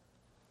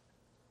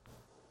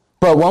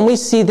 But when we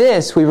see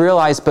this, we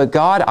realize, but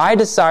God, I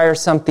desire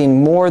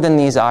something more than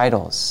these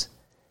idols.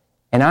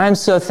 And I'm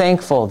so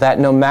thankful that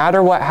no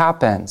matter what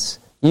happens,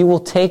 you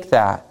will take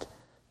that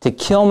to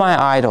kill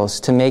my idols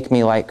to make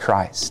me like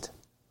Christ.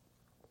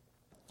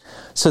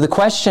 So the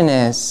question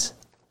is,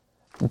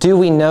 do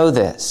we know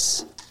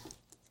this?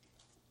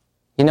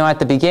 At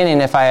the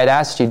beginning, if I had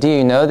asked you, do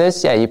you know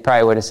this? Yeah, you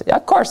probably would have said,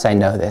 of course I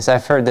know this.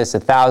 I've heard this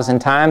 1,000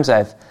 times.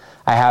 I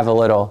have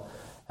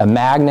a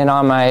magnet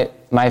on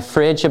my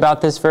fridge about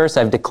this verse.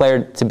 I've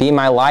declared to be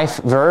my life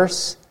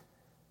verse.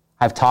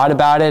 I've taught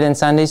about it in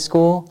Sunday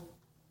school.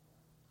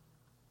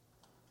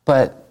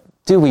 But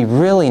do we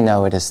really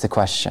know it is the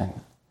question.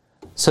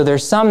 So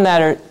there's some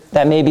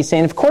that may be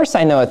saying, of course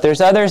I know it. There's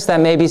others that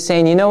may be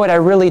saying, you know what, I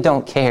really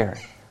don't care.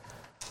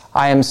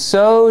 I am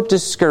so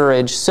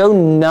discouraged, so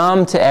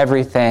numb to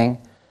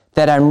everything,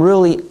 that I'm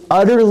really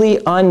utterly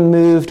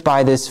unmoved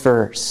by this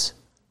verse.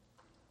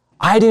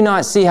 I do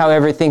not see how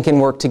everything can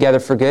work together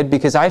for good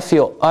because I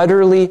feel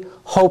utterly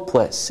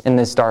hopeless in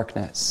this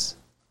darkness.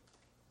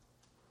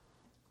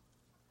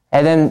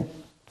 And then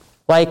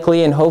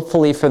likely and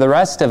hopefully for the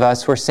rest of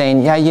us, we're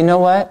saying, you know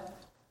what?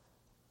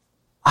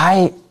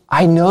 I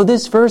know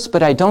this verse,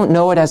 but I don't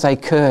know it as I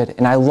could,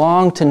 and I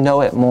long to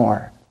know it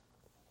more.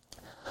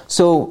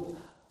 So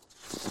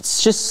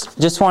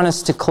just want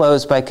us to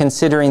close by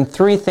considering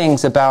 3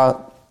 things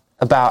about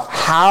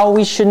how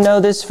we should know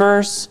this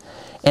verse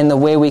and the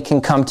way we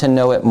can come to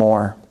know it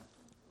more.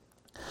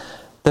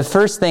 The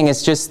first thing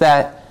is just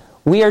that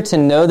we are to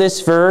know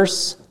this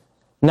verse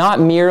not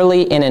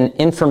merely in an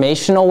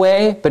informational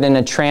way, but in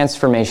a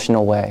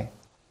transformational way.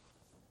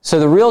 So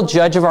the real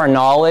judge of our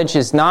knowledge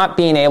is not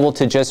being able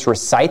to just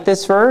recite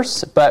this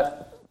verse,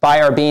 but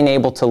by our being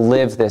able to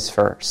live this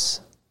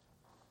verse.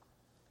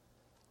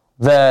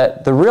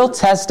 The real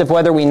test of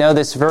whether we know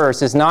this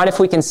verse is not if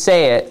we can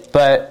say it,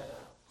 but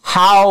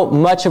how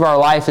much of our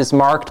life is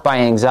marked by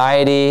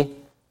anxiety,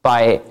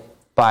 by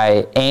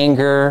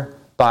anger,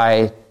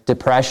 by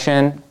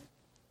depression.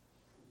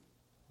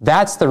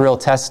 That's the real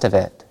test of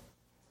it.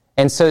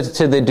 And so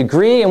to the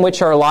degree in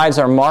which our lives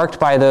are marked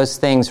by those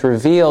things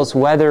reveals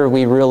whether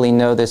we really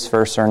know this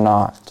verse or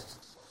not.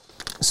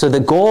 So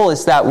the goal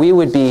is that we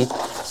would be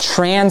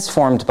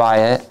transformed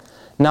by it,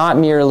 not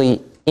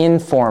merely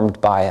informed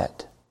by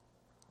it.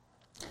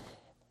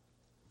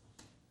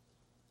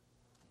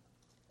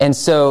 And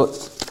so,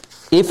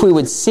 if we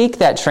would seek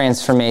that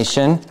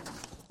transformation,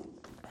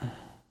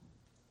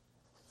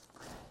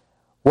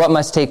 what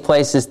must take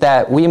place is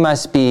that we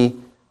must be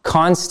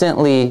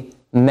constantly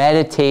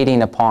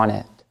meditating upon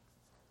it.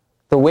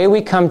 The way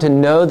we come to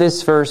know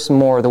this verse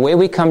more, the way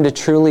we come to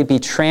truly be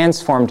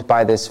transformed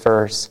by this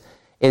verse,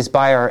 is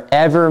by our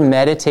ever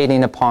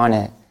meditating upon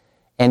it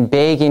and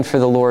begging for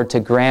the Lord to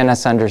grant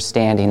us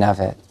understanding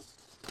of it.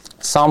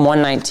 Psalm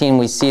 119,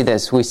 we see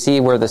this. We see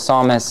where the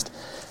psalmist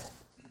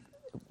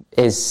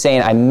is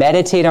saying, I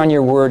meditate on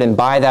your word, and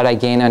by that I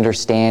gain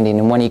understanding.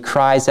 And when he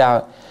cries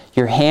out,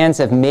 your hands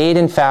have made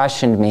and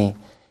fashioned me.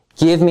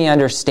 Give me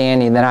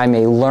understanding that I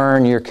may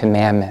learn your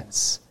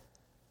commandments.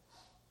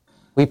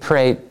 We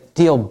pray,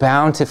 deal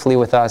bountifully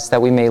with us that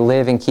we may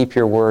live and keep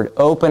your word.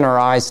 Open our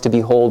eyes to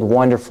behold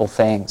wonderful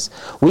things.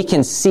 We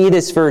can see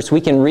this verse, we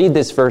can read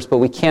this verse, but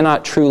we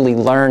cannot truly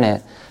learn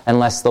it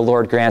unless the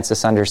Lord grants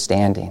us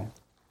understanding.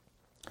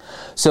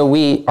 So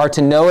we are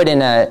to know it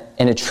in a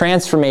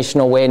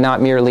transformational way,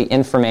 not merely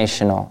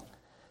informational.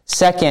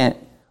 Second,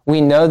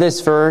 we know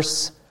this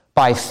verse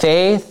by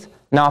faith,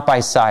 not by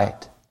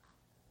sight.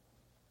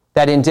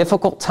 That in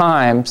difficult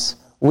times,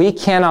 we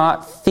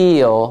cannot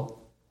feel,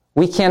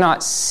 we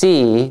cannot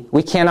see,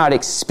 we cannot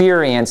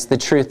experience the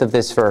truth of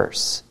this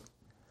verse.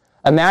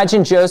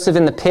 Imagine Joseph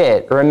in the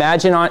pit, or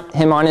imagine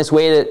him on his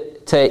way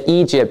to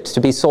Egypt to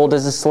be sold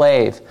as a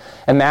slave.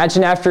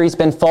 Imagine after he's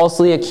been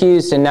falsely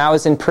accused and now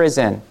is in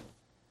prison.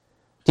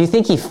 Do you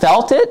think he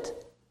felt it?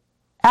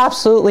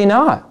 Absolutely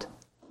not.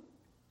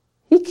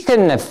 He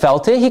couldn't have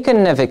felt it. He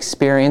couldn't have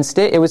experienced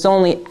it. It was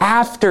only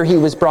after he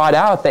was brought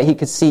out that he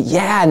could see,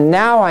 yeah,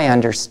 now I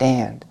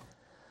understand.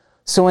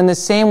 So in the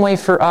same way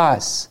for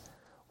us,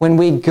 when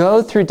we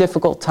go through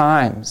difficult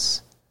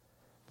times,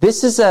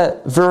 this is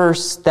a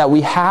verse that we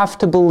have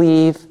to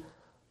believe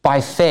by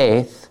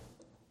faith,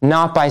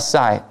 not by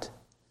sight.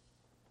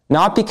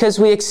 Not because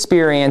we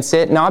experience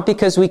it, not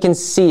because we can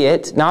see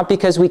it, not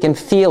because we can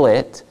feel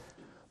it,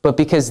 but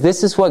because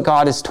this is what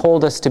God has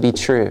told us to be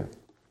true.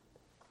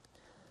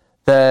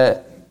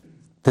 The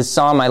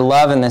psalm I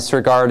love in this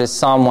regard is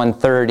Psalm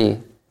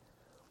 130,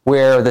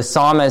 where the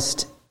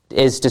psalmist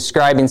is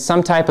describing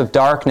some type of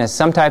darkness,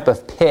 some type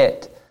of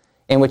pit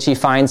in which he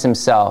finds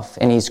himself,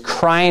 and he's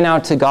crying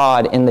out to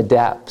God in the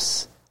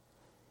depths.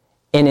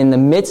 And in the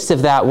midst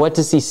of that, what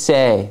does he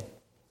say?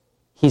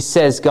 He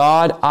says,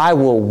 God, I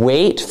will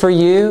wait for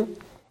you,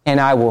 and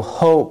I will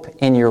hope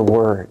in your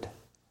word.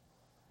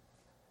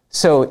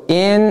 So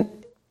in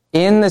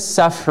the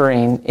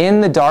suffering,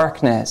 in the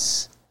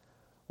darkness,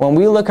 when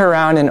we look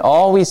around and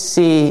all we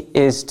see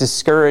is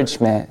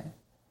discouragement,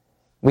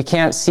 we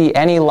can't see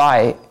any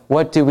light,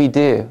 what do?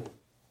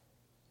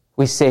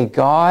 We say,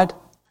 God,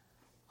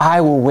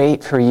 I will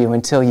wait for you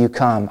until you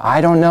come.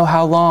 I don't know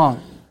how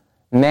long.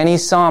 Many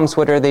Psalms,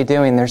 what are they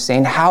doing? They're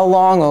saying, how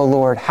long, O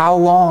Lord, how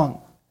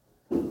long?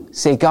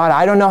 Say, God,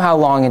 I don't know how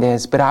long it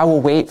is, but I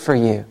will wait for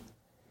you.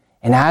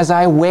 And as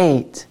I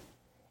wait,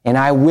 and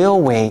I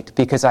will wait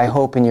because I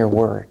hope in your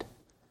word.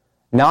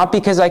 Not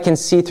because I can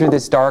see through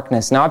this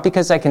darkness, not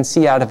because I can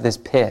see out of this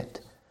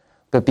pit,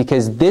 but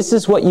because this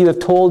is what you have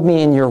told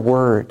me in your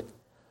word.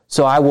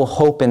 So I will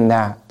hope in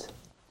that.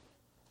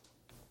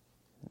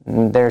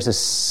 And there's a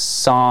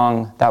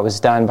song that was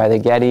done by the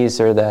Gettys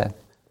or the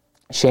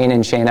Shane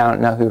and Shane. I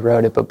don't know who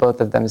wrote it, but both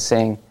of them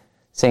sing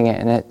it,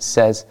 and it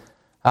says,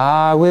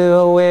 I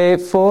will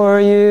wait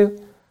for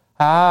you,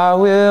 I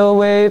will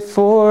wait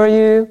for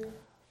you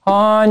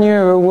on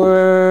your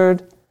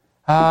word.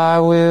 I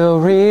will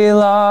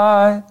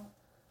rely,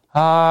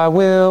 I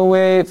will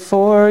wait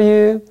for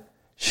you,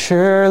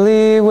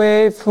 surely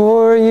wait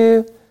for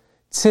you,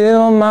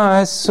 till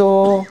my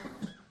soul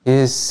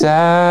is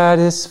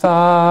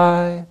satisfied.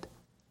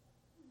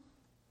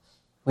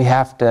 We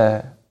have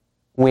to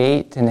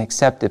wait and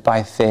accept it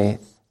by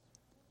faith.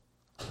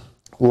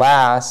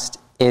 Last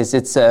is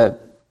it's a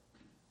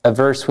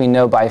verse we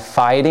know by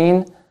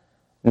fighting,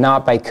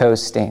 not by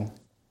coasting.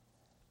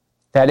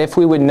 That if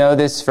we would know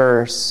this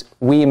verse,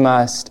 we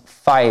must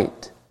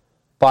fight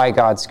by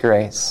God's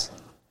grace.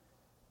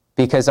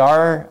 Because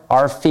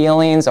our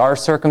feelings, our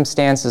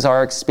circumstances,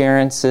 our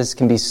experiences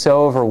can be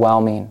so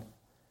overwhelming.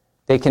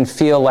 They can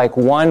feel like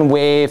one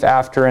wave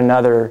after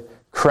another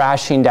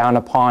crashing down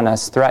upon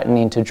us,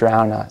 threatening to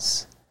drown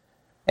us.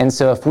 And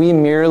so if we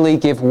merely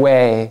give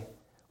way,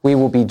 we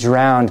will be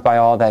drowned by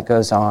all that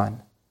goes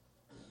on.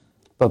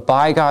 But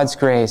by God's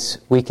grace,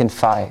 we can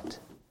fight.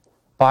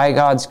 By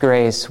God's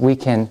grace, we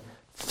can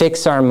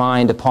fix our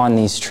mind upon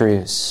these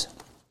truths.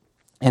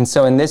 And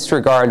so in this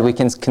regard, we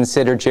can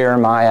consider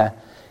Jeremiah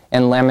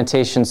and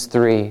Lamentations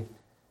 3,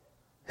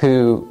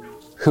 who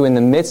in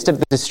the midst of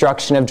the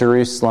destruction of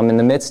Jerusalem, in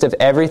the midst of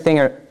everything,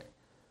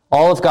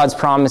 all of God's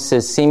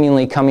promises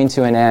seemingly coming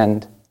to an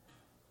end,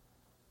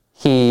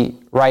 he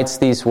writes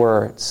these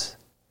words,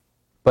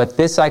 but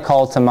this I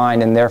call to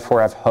mind and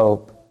therefore have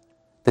hope.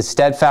 The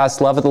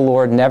steadfast love of the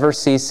Lord never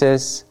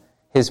ceases.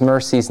 His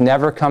mercies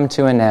never come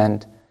to an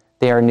end.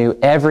 They are new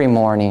every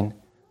morning.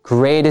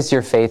 Great is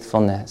your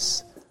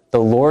faithfulness. The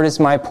Lord is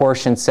my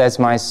portion, says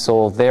my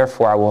soul.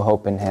 Therefore I will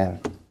hope in him.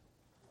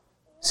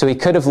 So he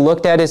could have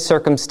looked at his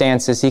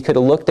circumstances. He could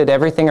have looked at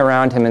everything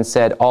around him and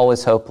said, all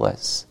is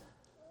hopeless.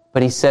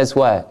 But he says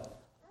what?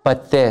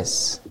 But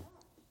this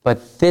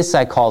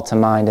I call to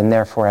mind and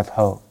therefore have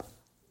hope.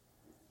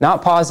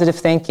 Not positive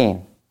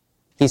thinking.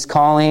 He's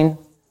calling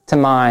to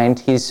mind,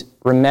 he's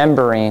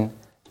remembering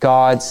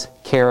God's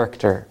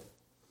character,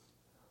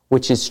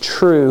 which is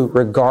true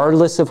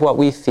regardless of what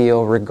we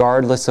feel,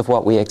 regardless of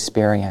what we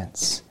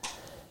experience.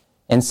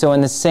 And so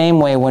in the same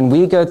way, when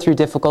we go through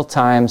difficult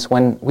times,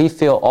 when we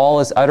feel all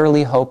is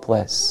utterly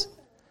hopeless,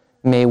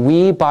 may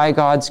we, by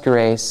God's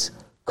grace,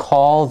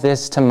 call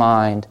this to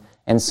mind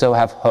and so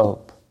have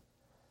hope.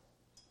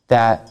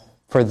 That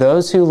for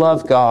those who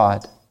love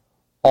God,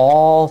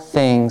 all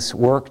things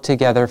work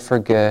together for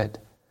good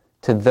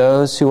to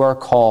those who are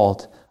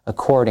called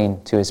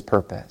according to his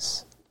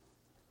purpose.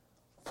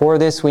 For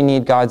this we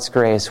need God's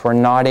grace. We're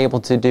not able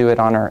to do it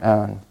on our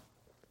own.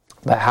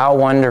 But how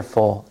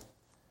wonderful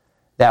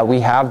that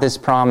we have this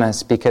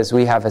promise because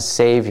we have a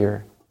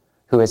Savior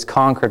who has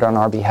conquered on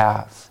our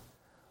behalf.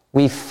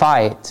 We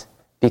fight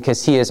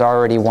because he has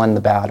already won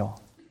the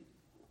battle.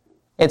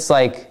 It's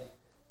like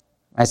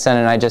my son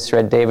and I just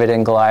read David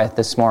and Goliath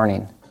this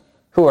morning.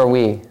 Who are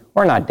we?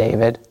 We're not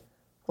David.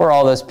 We're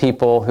all those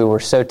people who were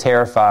so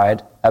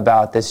terrified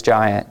about this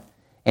giant.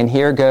 And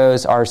here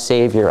goes our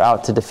Savior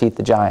out to defeat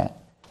the giant.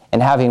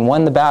 And having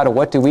won the battle,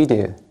 what do?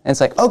 And it's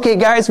like, okay,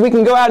 guys, we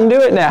can go out and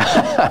do it now.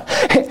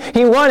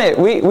 He won it.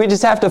 We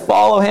just have to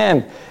follow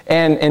him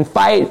and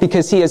fight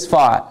because he has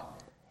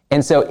fought.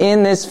 And so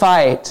in this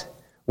fight,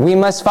 we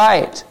must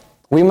fight.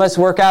 We must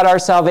work out our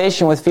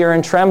salvation with fear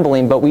and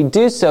trembling, but we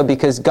do so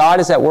because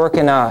God is at work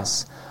in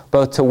us,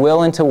 both to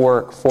will and to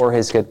work for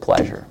his good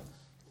pleasure.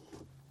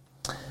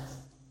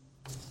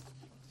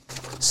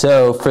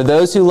 So, for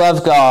those who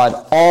love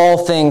God,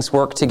 all things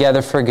work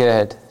together for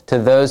good, to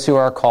those who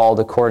are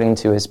called according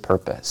to his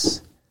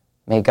purpose.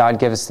 May God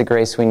give us the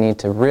grace we need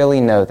to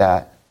really know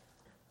that.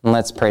 And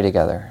let's pray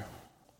together.